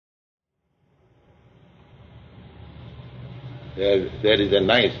there is a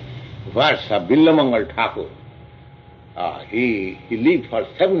nice verse of Billamangal Thakur. He lived for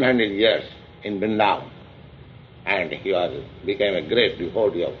 700 years in Vrindavan, and he became a great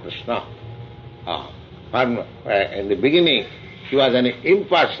devotee of Krishna. In the beginning, he was an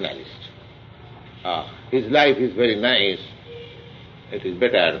impersonalist. His life is very nice. It is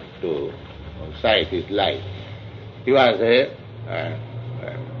better to cite his life. He was a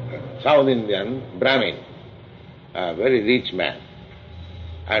South Indian Brahmin, a very rich man,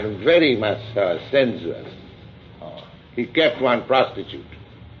 and very much sensuous. He kept one prostitute.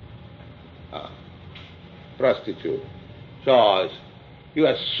 So he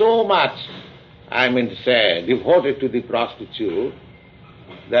was so much, devoted to the prostitute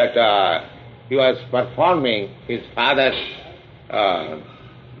that he was performing his father's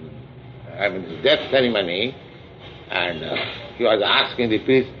death ceremony, and he was asking the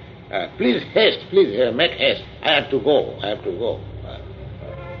priest, please make haste, I have to go.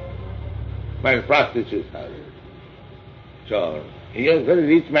 My prostitute's house. So he was a very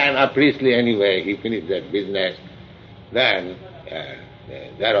rich man, a priestly anyway. He finished that business. Then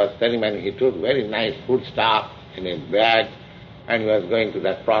there was ceremony. He took very nice food stuff in a bag, and he was going to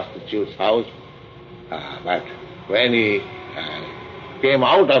that prostitute's house. But when he came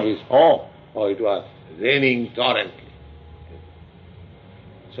out of his home, it was raining torrently.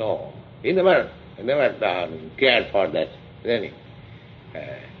 So he never cared for that raining.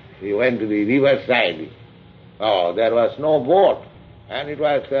 He went to the river side. There was no boat, and the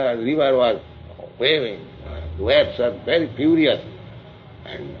river was waving. The waves were very furious.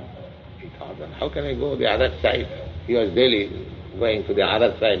 And he thought, how can I go the other side? He was daily going to the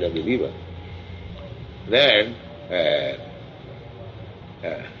other side of the river. Then,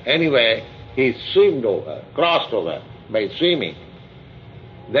 anyway, he crossed over by swimming.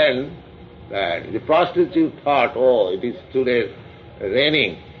 Then the prostitute thought, it is today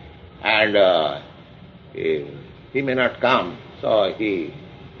raining, and he may not come. So he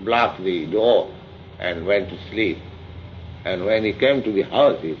blocked the door and went to sleep. And when he came to the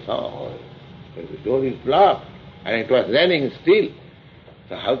house, he saw the door is blocked, and it was raining still.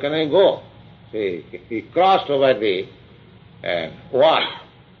 So how can I go? So he crossed over the wall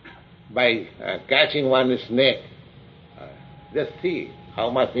by catching one snake. Just see how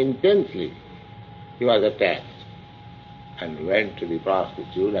much intensely he was attached. And went to the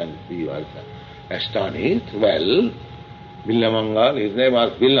prostitute, and she was astonished. Well, Billamangal, his name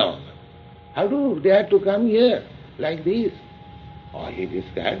was Billamangal. How do they have to come here like this? He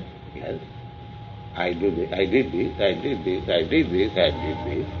described, yes, I did this.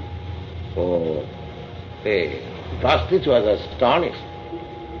 So the prostitute was astonished.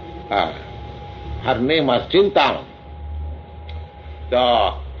 Her name was Chintaman.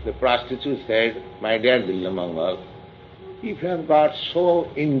 So the prostitute said, my dear Billamangal, if you have got so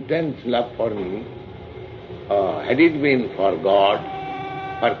intense love for me, had it been for God,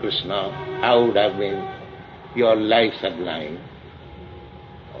 for Krishna, how would have been your life sublime?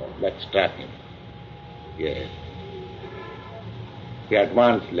 That struck him. Yes. He at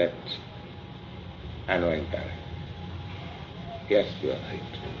once left and went away. Yes, you are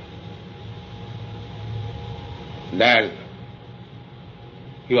right. Then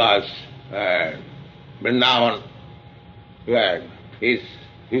he was Vrindavan, where he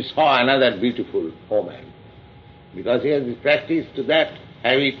saw another beautiful woman, because he has practiced that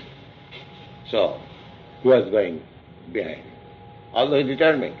habit. So he was going behind. Although he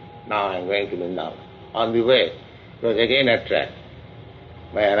determined, now I am going to Vrindavan. On the way, he was again attracted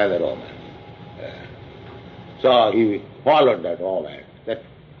by another woman. So he followed that woman.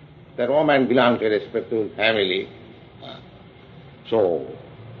 That woman belonged to a respectable family. So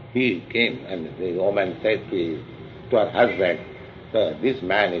he came, and the woman said to her husband, "Sir, this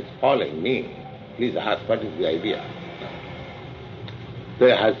man is following me. Please ask, what is the idea?"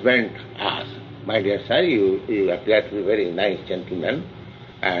 The husband asked, "My dear sir, you appear to be a very nice gentleman,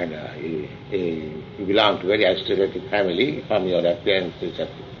 and you belong to a very aristocratic family. From your appearance,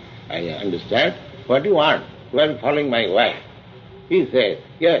 I understand. What do you want? You are following my wife." He said,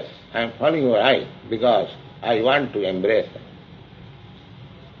 "Yes, I am following your wife because I want to embrace her."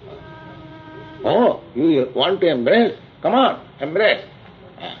 "Oh, you want to embrace? Come on, embrace.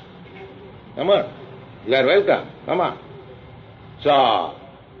 Come on, you are welcome. Come on." So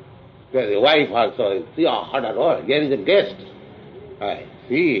the wife also, see, here is a guest.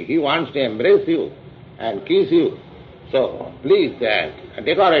 See, he wants to embrace you and kiss you. So please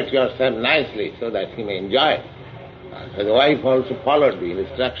decorate yourself nicely so that he may enjoy. So the wife also followed the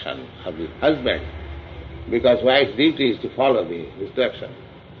instruction of the husband, because wife's duty is to follow the instruction.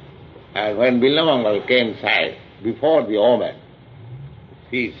 And when Billamangal came inside, before the woman,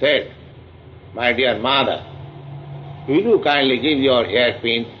 he said, "My dear mother, will you kindly give your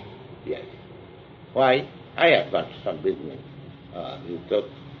hairpins?" Yes. Why? I have got some business. He took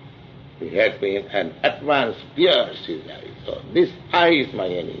the hairpin and at once pierced his eye. So this eye is my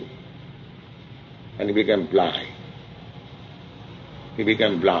enemy. And he became blind. He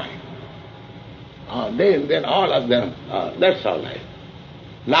became blind. Then all of them, that's all right.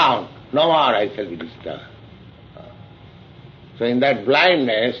 Now, no more I shall be disturbed. So in that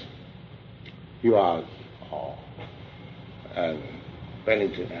blindness, he was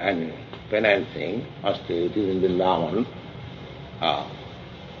penance austerities in Vrindavan.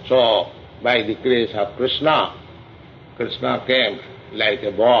 So by the grace of Krishna, Krishna came like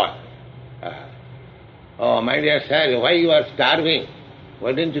a boy. "Oh, my dear sir, why you are starving?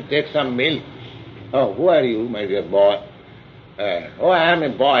 Why didn't you take some milk?" "Oh, who are you, my dear boy?" "Oh, I am a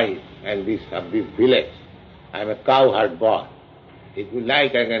boy and of this village. I am a cowherd boy. If you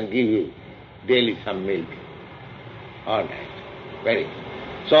like, I can give you daily some milk." All right. Very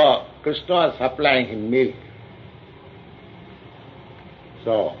good. So Krishna was supplying him milk.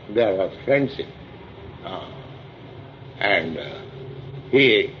 So there was friendship. And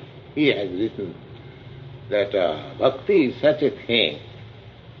he has written that bhakti is such a thing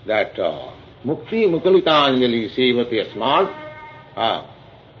that mukti mukalitanjali sevati asmat.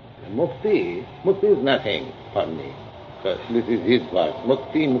 Mukti is nothing for me. So this is his verse.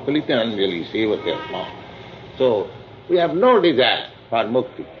 Mukti mukalitanjali sevati asmat. So we have no desire for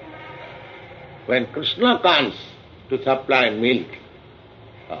mukti. When Krishna comes to supply milk,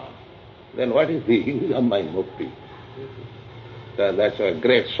 then what is the use of my mukti? So that's a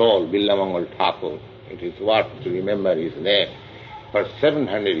great soul, Billamangal Thakur. It is worth to remember his name. For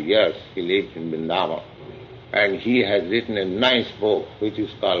 700 years he lived in Vrindavan, and he has written a nice book which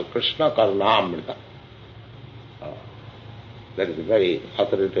is called Krishna Karnamrita. That is a very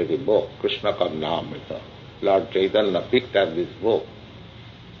authoritative book, Krishna Karnamrita. Lord Chaitanya picked up this book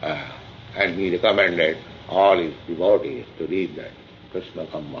and he recommended all his devotees to read that, Krishna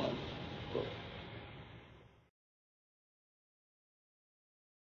Karnamrita.